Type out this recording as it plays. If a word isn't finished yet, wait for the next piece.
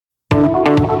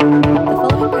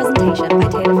presentation by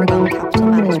Taylor Fragon Capital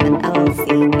Management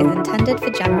LLC is intended for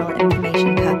general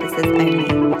information purposes only.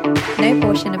 No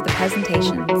portion of the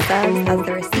presentation serves as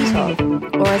the receipt of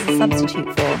or as a substitute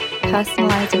for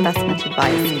personalized investment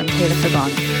advice from Taylor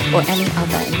Fragon or any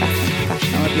other investment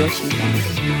professional of your choosing.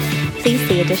 Please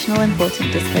see additional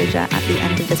important disclosure at the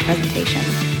end of this presentation.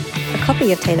 A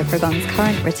copy of Taylor Fragon's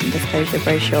current written disclosure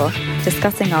brochure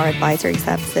discussing our advisory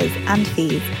services and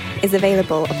fees is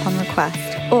available upon request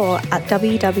or at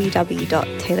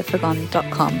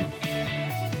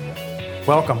www.taylorfragon.com.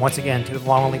 Welcome once again to the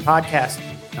Long Only Podcast,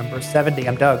 number 70.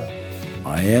 I'm Doug.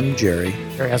 I am Gerry.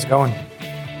 Gerry, how's it going?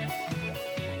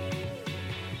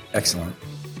 Excellent.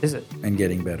 Is it? And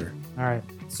getting better. All right.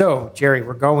 So, Gerry,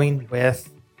 we're going with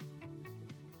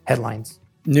headlines.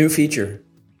 New feature.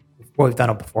 Well, we've done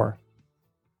it before.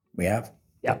 We have?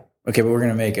 Yeah. Okay, but we're going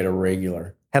to make it a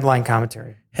regular. Headline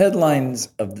commentary. Headlines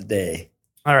of the day.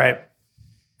 All right.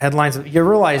 Headlines. You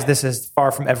realize this is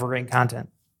far from evergreen content.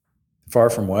 Far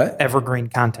from what? Evergreen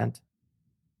content.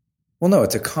 Well, no,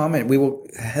 it's a comment. We will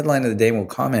headline of the day and we'll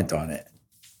comment on it.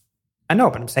 I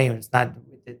know, but I'm saying it's not.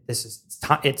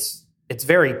 It's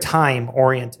very time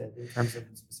oriented in terms of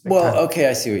specific time. Okay,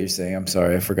 I see what you're saying. I'm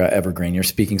sorry, I forgot evergreen. You're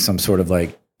speaking some sort of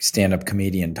like stand-up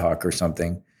comedian talk or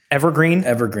something.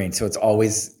 Evergreen. So it's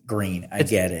always green. I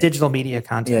get it. Digital media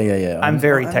content. Yeah. I'm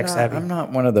very tech savvy. I'm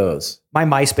not one of those. My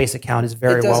MySpace account is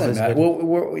very well visited.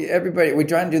 We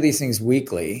try and do these things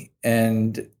weekly,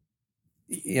 and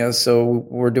so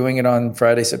we're doing it on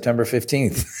Friday, September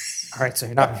 15th. All right, so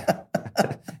you're not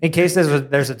in case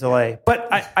there's a delay. But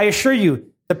I assure you,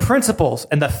 the principles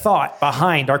and the thought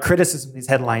behind our criticism of these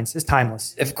headlines is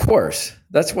timeless. Of course.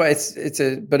 That's why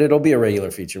but it'll be a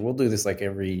regular feature. We'll do this like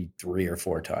every 3 or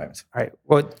 4 times. All right.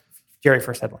 Well, Gerry,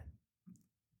 first headline.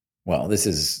 Well, this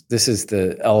is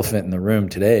the elephant in the room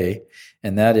today,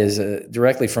 and that is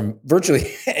directly from virtually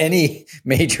any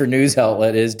major news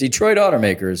outlet is Detroit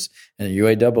automakers and the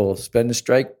UAW spend a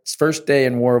strike's first day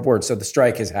in war of words. So the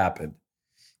strike has happened.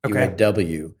 Okay.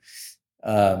 UAW.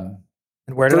 And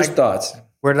thoughts?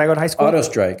 Where did I go to high school? Auto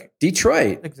strike.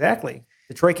 Detroit. Exactly.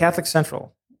 Detroit Catholic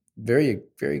Central. Very,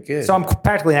 very good. So I'm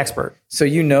practically an expert. So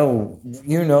you know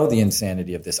the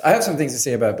insanity of this. I have some things to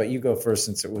say about it, but you go first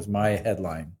since it was my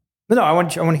headline. No, I want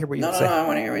to hear what you have to say. No, I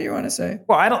want to hear what you want to say.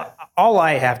 Well, all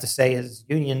I have to say is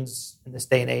unions in this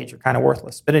day and age are kind of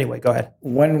worthless. But anyway, go ahead.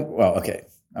 Okay.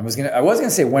 I was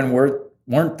gonna say when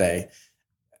weren't they?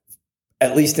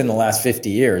 At least in the last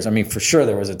 50 years. I mean, for sure,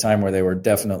 there was a time where they were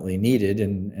definitely needed,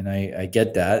 and I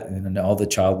get that, and all the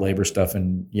child labor stuff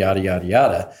and yada, yada,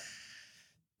 yada.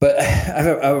 But I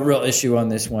have a real issue on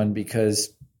this one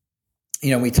because,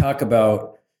 we talk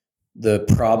about the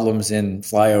problems in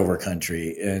flyover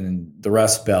country and the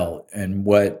Rust Belt and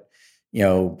what,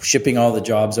 shipping all the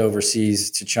jobs overseas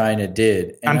to China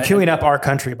did. And I'm queuing up Our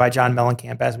Country by John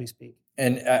Mellencamp as we speak.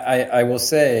 And I will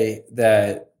say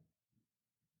that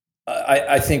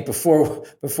I think before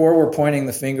we're pointing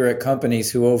the finger at companies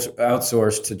who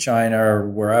outsource to China or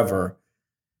wherever,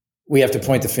 we have to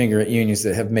point the finger at unions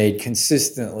that have made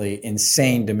consistently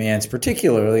insane demands,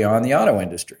 particularly on the auto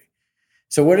industry.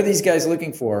 So what are these guys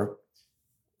looking for?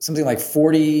 Something like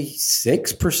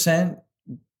 46%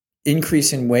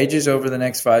 increase in wages over the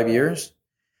next 5 years.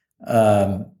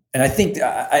 And I think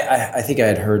I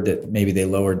had heard that maybe they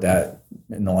lowered that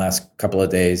in the last couple of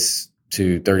days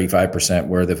to 35%,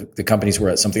 where the companies were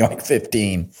at something like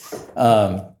 15.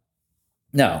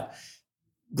 Now,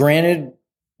 granted,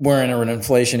 we're in an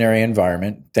inflationary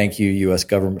environment. Thank you, U.S.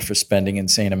 government, for spending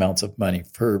insane amounts of money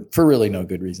for really no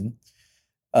good reason.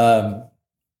 So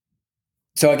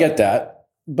I get that,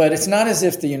 but it's not as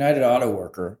if the United Auto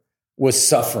Worker was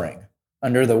suffering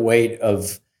under the weight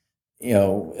of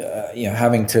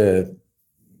having to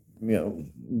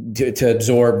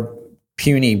absorb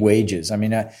puny wages. I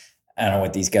mean, I don't know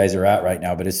what these guys are at right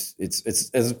now, but it's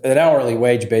an hourly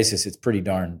wage basis. It's pretty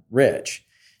darn rich.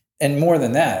 And more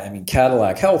than that, I mean,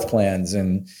 Cadillac health plans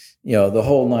and, the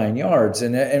whole 9 yards.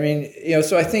 And I mean,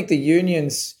 so I think the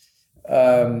unions,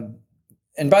 and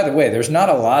by the way, there's not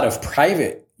a lot of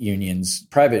private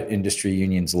industry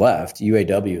unions left.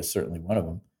 UAW is certainly one of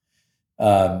them.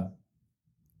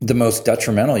 The most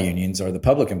detrimental unions are the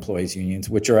public employees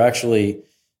unions, which are actually,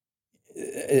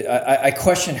 I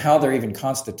question how they're even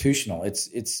constitutional.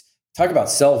 It's talk about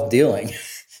self-dealing.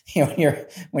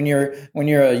 When you're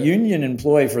a union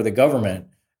employee for the government,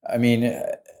 I mean,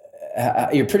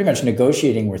 you're pretty much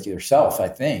negotiating with yourself, I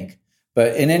think.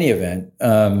 But in any event,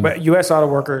 but U.S. auto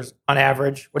workers, on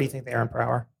average, what do you think they earn per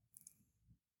hour?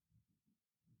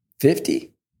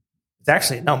 50? It's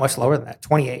actually much lower than that.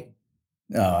 28.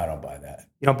 No, I don't buy that.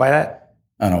 You don't buy that?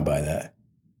 I don't buy that.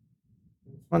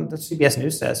 Well, the CBS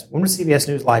News says. When does CBS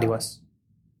News lie to us?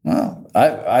 Well,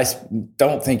 I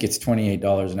don't think it's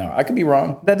 $28 an hour. I could be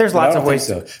wrong. There's lots of ways.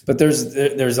 So, but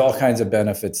there's all kinds of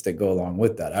benefits that go along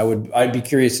with that. I'd be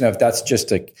curious to know if that's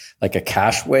just like a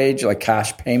cash wage, like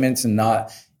cash payments, and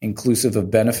not inclusive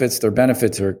of benefits. Their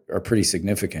benefits are pretty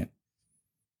significant.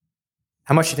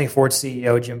 How much do you think Ford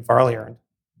CEO Jim Farley earned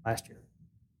last year?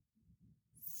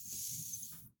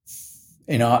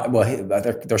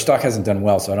 Their stock hasn't done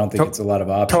well, so I don't think it's a lot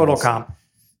of options. Total comp.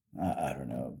 I don't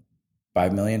know.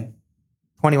 5 million?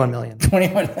 21 million.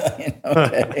 21 million.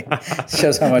 Okay.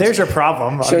 Shows how much. There's your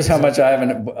problem. Shows how much I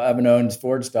haven't owned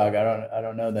Ford stock. I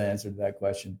don't know the answer to that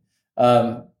question.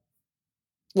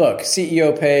 Look,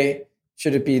 CEO pay,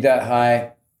 should it be that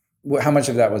high? How much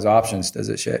of that was options? Does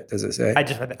it say?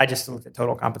 I just looked at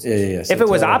total compensation. Yeah. So if it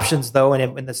was options though,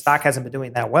 and the stock hasn't been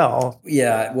doing that well.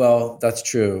 Yeah, well, that's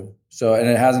true. So, and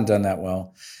it hasn't done that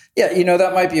well. Yeah,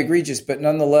 that might be egregious, but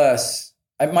nonetheless,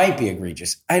 it might be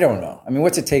egregious. I don't know. I mean,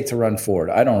 what's it take to run Ford?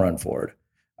 I don't run Ford.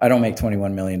 I don't make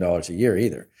 $21 million a year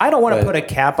either. I don't want to put a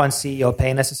cap on CEO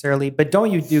pay necessarily, but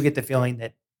don't you do get the feeling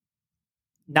that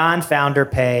non-founder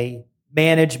pay,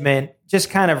 management, just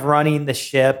kind of running the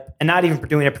ship and not even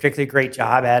doing a particularly great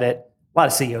job at it, a lot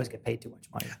of CEOs get paid too much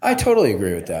money. I totally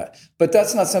agree with that. But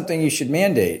that's not something you should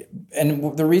mandate.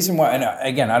 And the reason why, and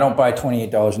again, I don't buy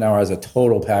 $28 an hour as a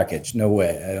total package. No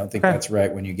way. I don't think that's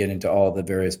right when you get into all the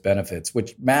various benefits,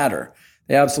 which matter.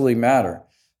 They absolutely matter.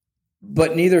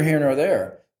 But neither here nor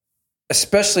there,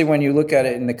 especially when you look at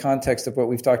it in the context of what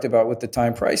we've talked about with the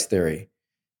time price theory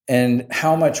and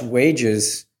how much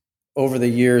wages over the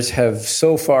years have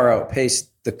so far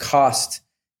outpaced the cost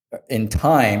in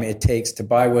time it takes to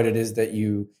buy what it is that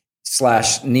you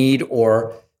 /need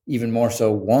or even more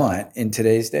so want in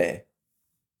today's day.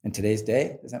 In today's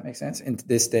day, does that make sense? In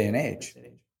this day and age.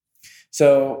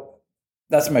 So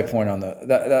that's my point on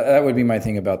that would be my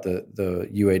thing about the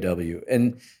UAW.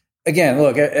 And again,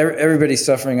 look, everybody's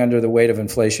suffering under the weight of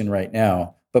inflation right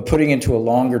now, but putting into a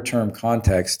longer term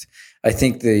context, I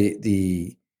think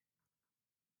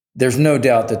there's no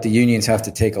doubt that the unions have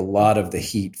to take a lot of the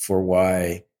heat for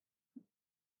why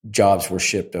jobs were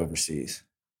shipped overseas.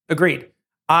 Agreed.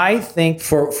 I think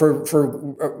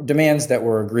for demands that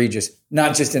were egregious,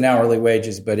 not just in hourly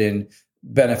wages, but in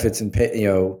benefits and pay,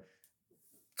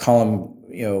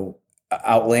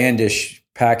 outlandish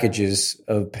packages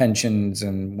of pensions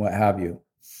and what have you.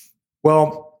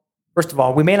 Well, first of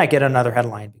all, we may not get another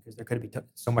headline because there could be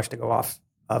so much to go off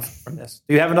of from this.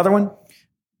 Do you have another one?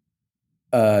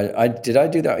 Did I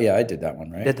do that? Yeah, I did that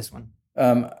one, right? I did this one.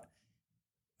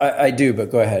 I do,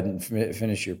 but go ahead and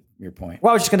finish your point.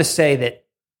 Well, I was just going to say that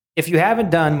if you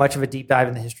haven't done much of a deep dive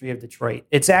in the history of Detroit,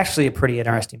 it's actually a pretty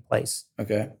interesting place.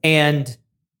 Okay. And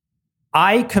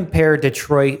I compare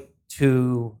Detroit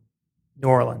to New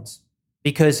Orleans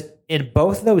because in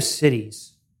both those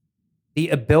cities, the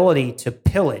ability to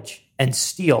pillage and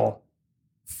steal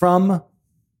from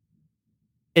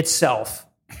itself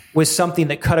was something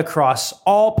that cut across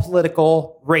all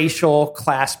political, racial,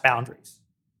 class boundaries.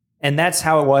 And that's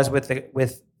how it was with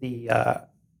the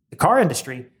car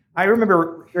industry. I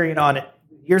remember hearing on it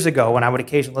years ago when I would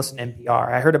occasionally listen to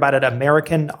NPR. I heard about an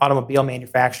American automobile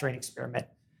manufacturing experiment,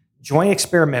 joint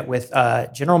experiment with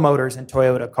General Motors and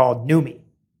Toyota called NUMMI,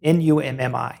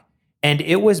 NUMMI. And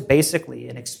it was basically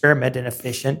an experiment in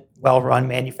efficient, well-run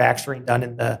manufacturing done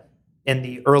in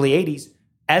the early 80s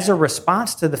as a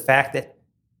response to the fact that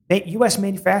U.S.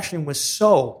 manufacturing was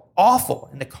so awful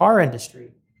in the car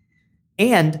industry.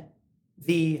 And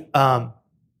and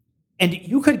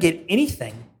you could get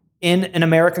anything in an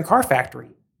American car factory,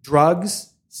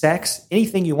 drugs, sex,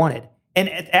 anything you wanted. And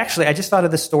actually, I just thought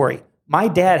of this story. My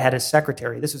dad had a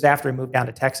secretary. This was after he moved down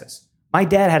to Texas. My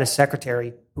dad had a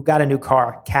secretary who got a new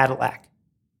car, Cadillac,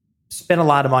 spent a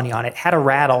lot of money on it, had a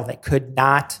rattle that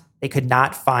they could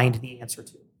not find the answer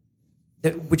to,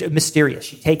 which is mysterious.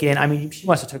 She'd take it in. I mean, she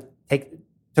must have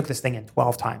took this thing in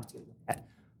 12 times.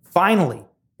 Finally,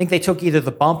 I think they took either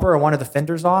the bumper or one of the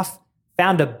fenders off,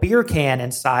 found a beer can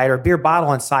inside or beer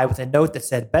bottle inside with a note that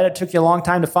said, bet it took you a long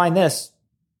time to find this.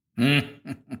 So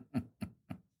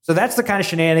that's the kind of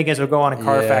shenanigans that go on in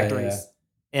car factories.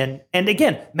 Yeah. And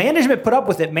again, management put up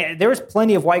with it. There was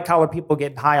plenty of white collar people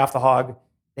getting high off the hog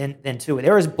then too.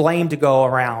 There was blame to go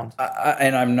around.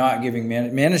 And I'm not giving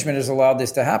management has allowed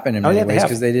this to happen in many ways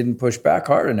because they didn't push back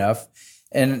hard enough.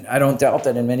 And I don't doubt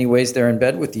that in many ways they're in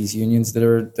bed with these unions that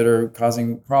are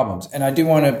causing problems. And I do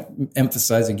want to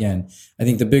emphasize again, I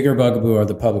think the bigger bugaboo are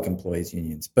the public employees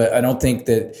unions. But I don't think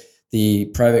that the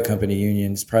private company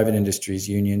unions, private industries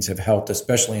unions have helped,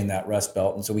 especially in that Rust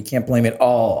Belt. And so we can't blame it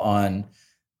all on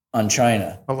on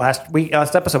China. Well,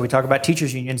 last episode, we talked about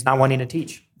teachers' unions not wanting to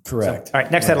teach. Correct. So, all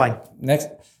right, next headline. Next.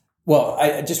 Well,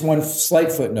 just one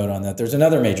slight footnote on that. There's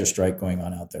another major strike going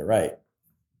on out there, right?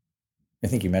 I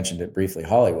think you mentioned it briefly,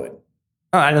 Hollywood.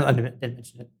 Oh, I didn't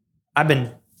mention it.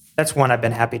 That's one I've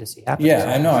been happy to see happen.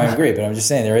 Yeah, I know, I agree, but I'm just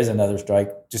saying there is another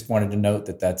strike. Just wanted to note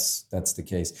that that's the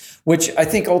case, which I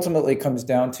think ultimately comes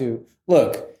down to,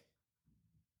 look,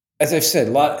 as I've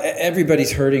said,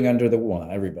 everybody's hurting under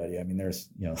not everybody. I mean, there's,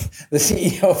 the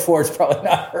CEO of Ford's probably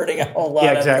not hurting a whole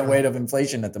lot under the weight of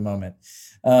inflation at the moment.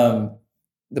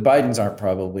 The Bidens aren't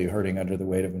probably hurting under the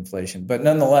weight of inflation, but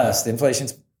nonetheless, the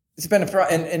inflation's it's been a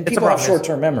problem, and people have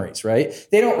short-term memories, right?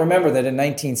 They don't remember that in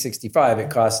 1965 it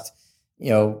cost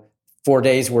 4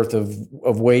 days worth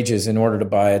of wages in order to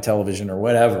buy a television or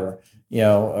whatever,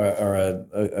 or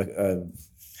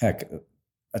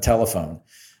a telephone.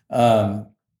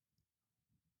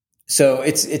 So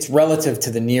it's relative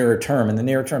to the nearer term, and the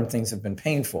nearer term things have been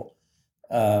painful.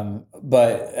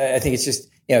 But I think it's just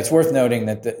it's worth noting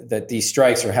that these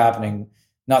strikes are happening,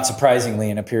 not surprisingly,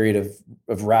 in a period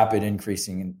of rapid increase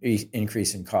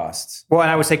in costs. Well, and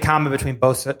I would say common between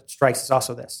both strikes is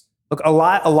also this. Look, a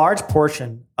large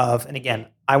portion of, and again,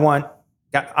 I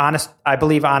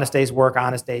believe honest days work,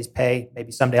 honest days pay.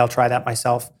 Maybe someday I'll try that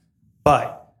myself.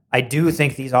 But I do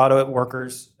think these auto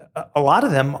workers, a lot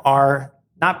of them are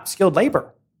not skilled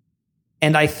labor.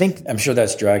 And I'm sure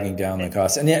that's dragging down the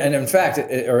cost. And in fact,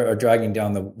 are dragging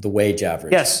down the wage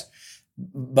average. Yes.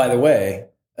 By the way,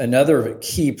 another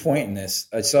key point in this,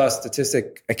 I saw a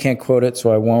statistic. I can't quote it,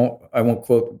 so I won't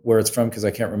quote where it's from because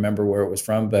I can't remember where it was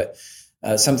from. But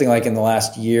something like in the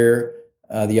last year,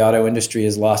 the auto industry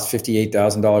has lost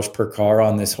 $58,000 per car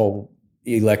on this whole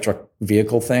electric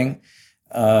vehicle thing.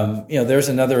 There's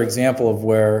another example of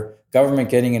where government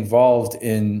getting involved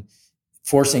in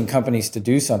forcing companies to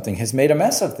do something has made a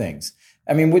mess of things.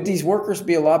 I mean, would these workers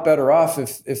be a lot better off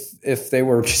if they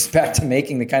were just back to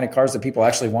making the kind of cars that people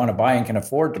actually want to buy and can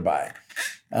afford to buy?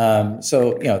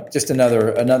 Just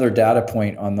another data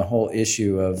point on the whole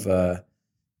issue of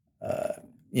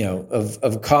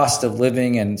cost of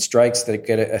living and strikes that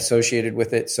get associated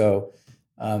with it. So,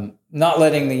 not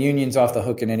letting the unions off the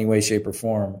hook in any way, shape, or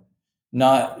form,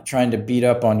 not trying to beat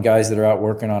up on guys that are out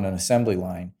working on an assembly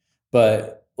line,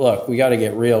 but look, we got to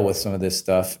get real with some of this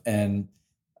stuff. And,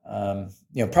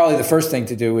 probably the first thing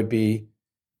to do would be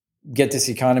get this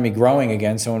economy growing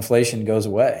again so inflation goes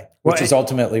away, which is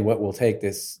ultimately what will take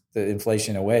the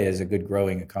inflation away, is a good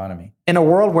growing economy. In a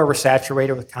world where we're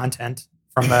saturated with content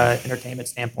from an entertainment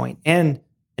standpoint, and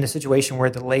in a situation where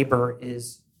a lot of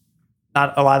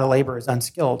the labor is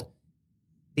unskilled,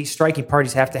 these striking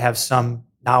parties have to have some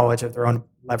knowledge of their own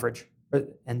leverage.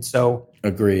 And so...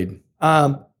 Agreed.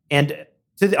 On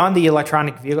the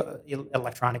electric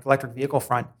vehicle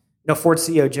front, Ford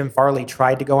CEO Jim Farley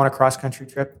tried to go on a cross-country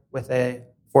trip with a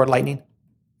Ford Lightning.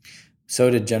 So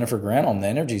did Jennifer Granholm, the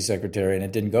energy secretary, and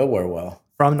it didn't go very well.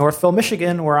 From Northville,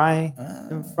 Michigan, where I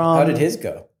am from. How did his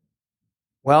go?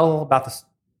 Well,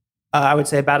 I would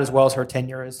say about as well as her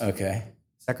tenure as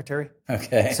secretary.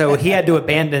 Okay. So he had to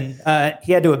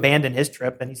abandon his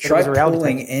trip, and he said Try it was a reality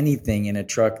pulling anything in a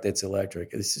truck that's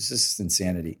electric. This is just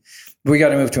insanity. We got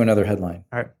to move to another headline.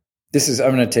 All right. I'm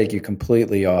going to take you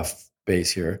completely off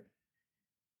base here.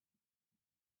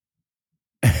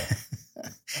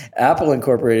 Apple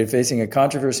Incorporated facing a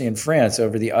controversy in France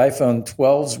over the iPhone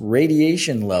 12's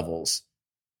radiation levels.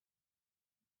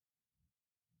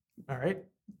 All right.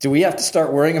 Do we have to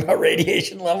start worrying about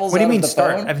radiation levels? What do you mean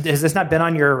start? Has this not been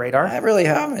on your radar? I really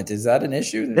haven't. Is that an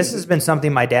issue? This has been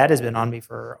something my dad has been on me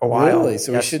for a while. Really?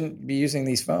 So we shouldn't be using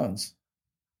these phones.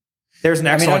 There's an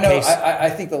excellent case. I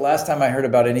think the last time I heard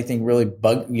about anything really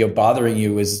bothering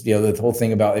you was the whole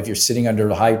thing about if you're sitting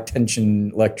under high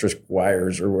tension electric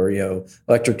wires or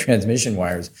electric transmission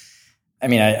wires. I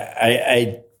mean,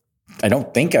 I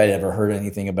don't think I'd ever heard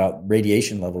anything about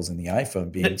radiation levels in the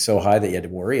iPhone being so high that you had to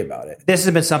worry about it. This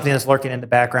has been something that's been lurking in the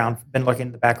background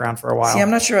for a while. See, I'm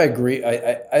not sure I agree.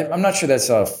 I'm not sure that's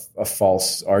a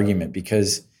false argument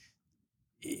because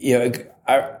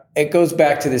it goes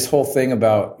back to this whole thing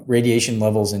about radiation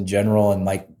levels in general and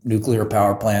like nuclear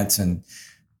power plants. And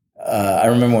I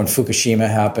remember when Fukushima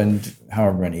happened,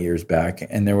 however many years back,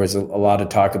 and there was a lot of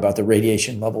talk about the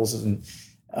radiation levels. And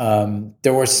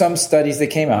there were some studies that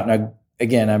came out. Now,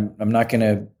 again, I'm not going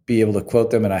to be able to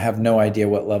quote them, and I have no idea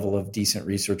what level of decent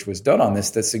research was done on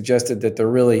this that suggested that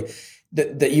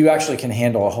that you actually can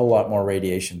handle a whole lot more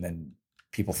radiation than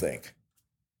people think.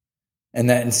 And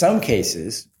that in some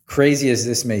cases, crazy as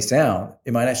this may sound,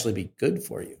 it might actually be good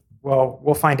for you. Well,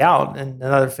 we'll find out in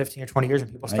another 15 or 20 years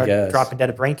when people start dropping dead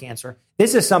of brain cancer.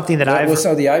 This is something that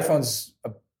So the iPhone's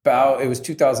it was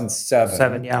 2007.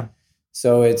 7, yeah.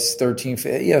 So it's 13,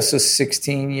 so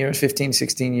 16 years, 15,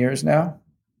 16 years now.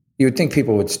 You would think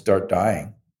people would start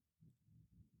dying.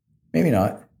 Maybe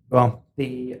not. Well,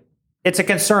 it's a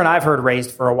concern I've heard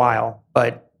raised for a while,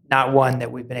 but not one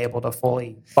that we've been able to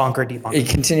fully bunk or debunk.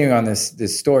 Continuing on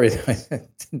this story,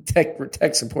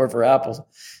 tech support for Apple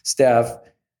staff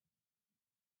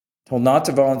told not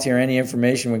to volunteer any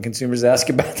information when consumers ask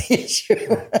about the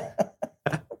issue.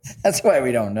 That's why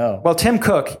we don't know. Well, Tim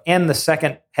Cook and the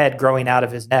second head growing out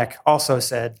of his neck also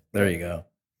said, there you go.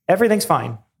 Everything's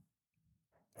fine.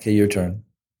 Okay, your turn.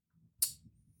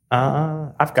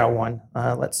 I've got one.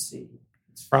 Let's see.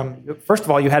 It's from, first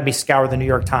of all, you had me scour the New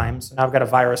York Times. So now I've got a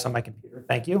virus on my computer.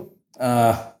 Thank you.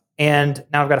 And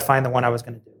now I've got to find the one I was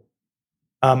going to do.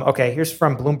 Okay, here's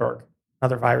from Bloomberg,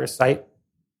 another virus site.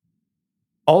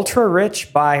 Ultra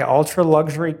rich buy ultra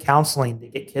luxury counseling to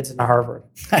get kids into Harvard.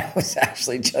 I was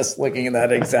actually just looking at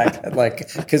that exact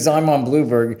because I'm on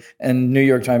Bloomberg and New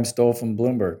York Times stole from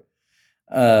Bloomberg.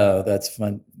 That's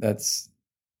fun.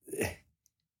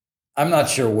 I'm not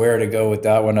sure where to go with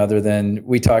that one other than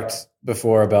we talked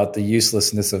before about the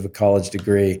uselessness of a college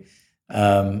degree.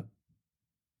 The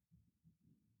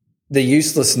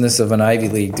uselessness of an Ivy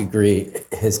League degree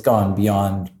has gone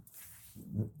beyond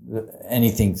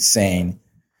anything sane.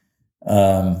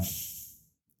 Other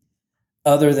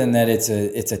than that, it's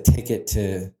a ticket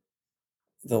to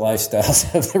the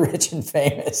lifestyles of the rich and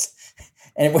famous,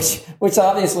 and which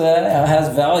obviously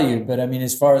has value. But I mean,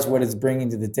 as far as what it's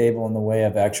bringing to the table in the way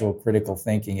of actual critical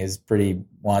thinking is pretty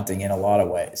wanting in a lot of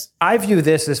ways. I view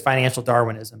this as financial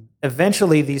Darwinism.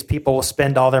 Eventually, these people will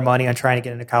spend all their money on trying to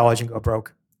get into college and go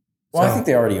broke. Well, I think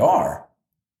they already are.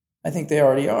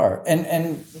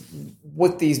 And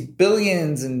with these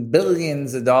billions and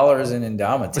billions of dollars in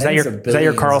endowments. Is that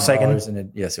your Carl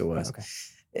Sagan? Yes, it was. Okay.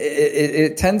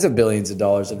 It tens of billions of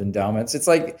dollars of endowments. It's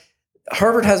like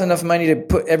Harvard has enough money to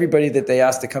put everybody that they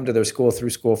ask to come to their school through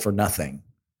school for nothing.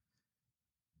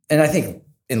 And I think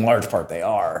in large part they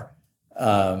are.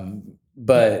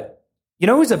 But you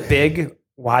know who's a big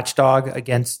watchdog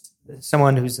against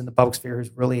someone who's in the public sphere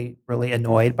who's really, really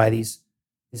annoyed by this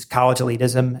college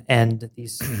elitism and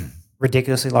these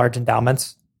ridiculously large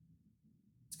endowments?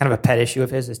 It's kind of a pet issue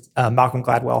of his. Is Malcolm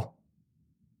Gladwell,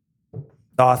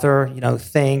 the author,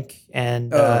 Think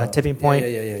and Tipping Point.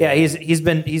 Yeah.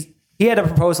 He had a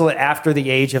proposal that after the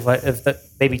age of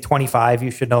maybe 25, you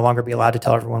should no longer be allowed to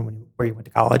tell everyone where you went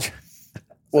to college.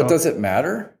 Well, does it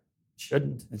matter?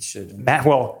 It shouldn't.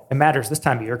 Well, it matters this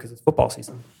time of year because it's football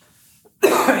season.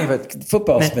 But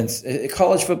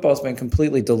college football's been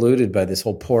completely diluted by this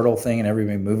whole portal thing and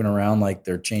everybody moving around like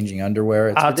they're changing underwear.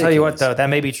 It's ridiculous. Tell you what, though, that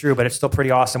may be true, but it's still pretty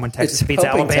awesome when Texas beats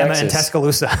Alabama in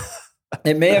Tuscaloosa.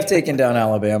 It may have taken down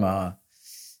Alabama.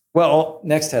 Well,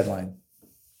 next headline.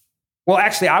 Well,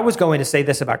 actually, I was going to say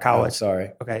this about college. Oh,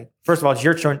 sorry. Okay. First of all, it's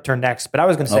your turn next, but I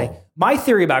was going to say my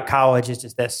theory about college is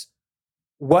just this: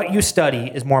 what you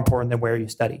study is more important than where you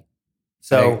study.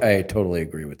 So I totally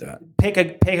agree with that. Pick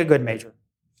a good major.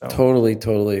 So. Totally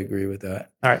agree with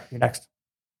that. All right, you're next.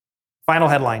 Final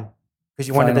headline, because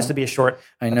you wanted this to be a short.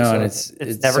 I know, episode. and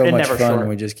it's so much fun when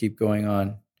we just keep going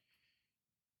on.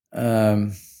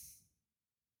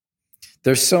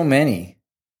 There's so many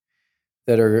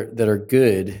that are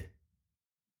good.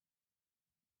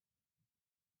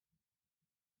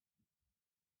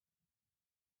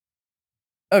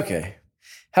 Okay.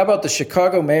 How about the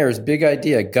Chicago mayor's big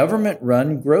idea?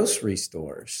 Government-run grocery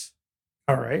stores.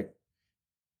 All right.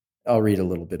 I'll read a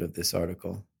little bit of this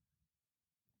article.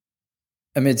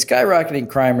 Amid skyrocketing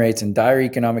crime rates and dire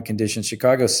economic conditions,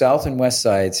 Chicago's south and west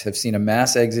sides have seen a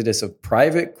mass exodus of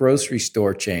private grocery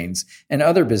store chains and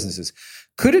other businesses.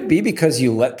 Could it be because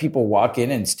you let people walk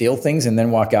in and steal things and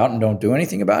then walk out and don't do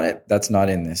anything about it? That's not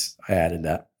in this. I added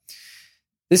that.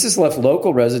 This has left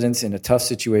local residents in a tough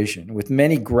situation. With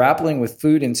many grappling with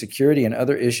food insecurity and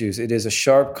other issues, it is a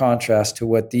sharp contrast to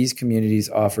what these communities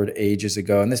offered ages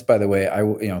ago. And this, by the way,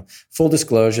 full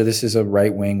disclosure, this is a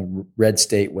right-wing red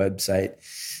state website.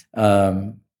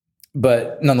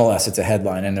 But nonetheless, it's a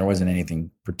headline, and there wasn't anything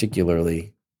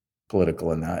particularly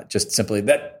political in that. Just simply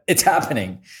that it's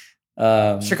happening.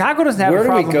 Chicago doesn't have a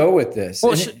problem. Where do we go with this?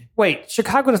 Well,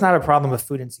 Chicago does not have a problem with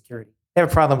food insecurity. They have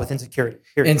a problem with insecurity.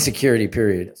 Period. Insecurity,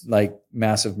 period. Like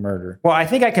massive murder. Well, I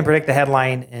think I can predict the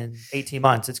headline in 18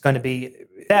 months. It's going to be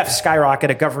theft skyrocket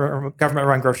at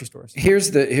government-run grocery stores.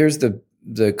 Here's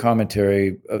the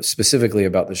commentary specifically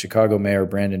about the Chicago mayor,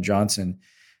 Brandon Johnson,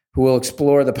 who will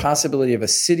explore the possibility of a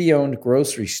city-owned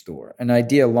grocery store, an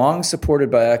idea long supported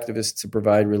by activists to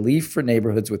provide relief for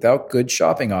neighborhoods without good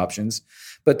shopping options,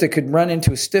 but that could run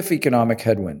into stiff economic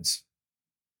headwinds.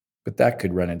 But that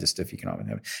could run into stiff economic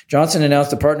heaven. Johnson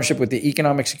announced a partnership with the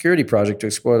Economic Security Project to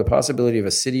explore the possibility of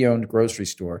a city-owned grocery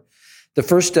store. The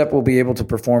first step will be able to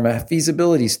perform a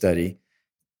feasibility study,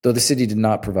 though the city did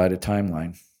not provide a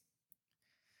timeline.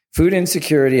 Food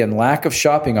insecurity and lack of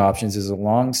shopping options is a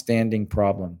long-standing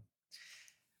problem.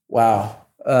 Wow.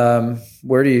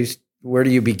 Where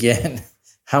do you begin?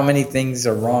 How many things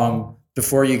are wrong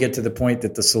before you get to the point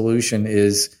that the solution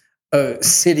is a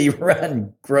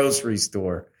city-run grocery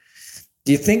store?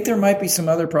 Do you think there might be some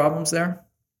other problems there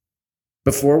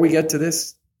before we get to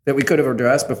this that we could have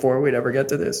addressed before we'd ever get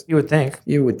to this? You would think.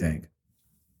 You would think.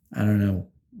 I don't know.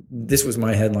 This was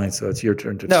my headline, so it's your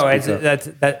turn to speak up.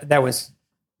 That was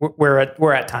we're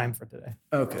at time for today.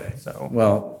 Okay. So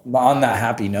well, on that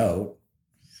happy note,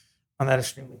 on that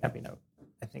extremely happy note,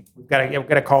 I think we've got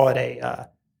to call it a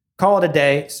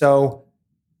day. So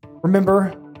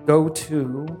remember, go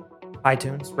to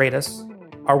iTunes, rate us.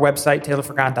 Our website,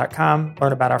 taylorforgone.com.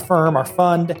 Learn about our firm, our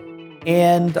fund,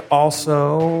 and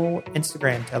also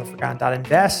Instagram,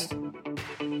 taylorforgone.invest.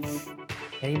 And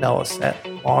email us at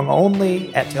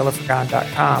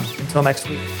longonly@taylorforgone.com. Until next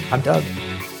week, I'm Doug.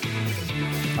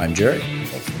 I'm Gerry.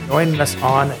 Thanks for joining us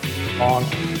on Long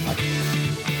Only Podcast.